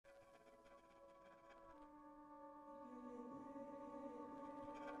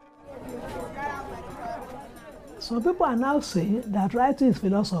Some people are now saying that writing is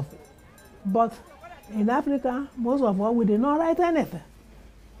philosophy. But in Africa, most of us, we did not write anything.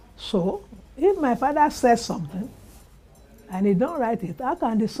 So, if my father says something and he don't write it, how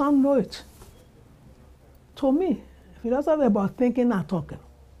can the son know it? To me, philosophy is about thinking and talking.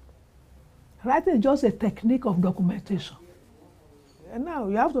 Writing is just a technique of documentation. And now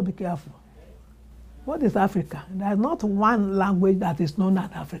you have to be careful. What is Africa? There is not one language that is known as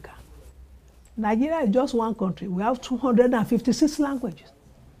Africa. Nigeria is just one country. We have 256 languages.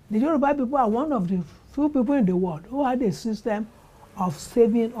 The Yoruba people are one of the few people in the world who had a system of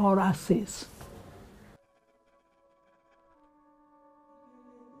saving oral says.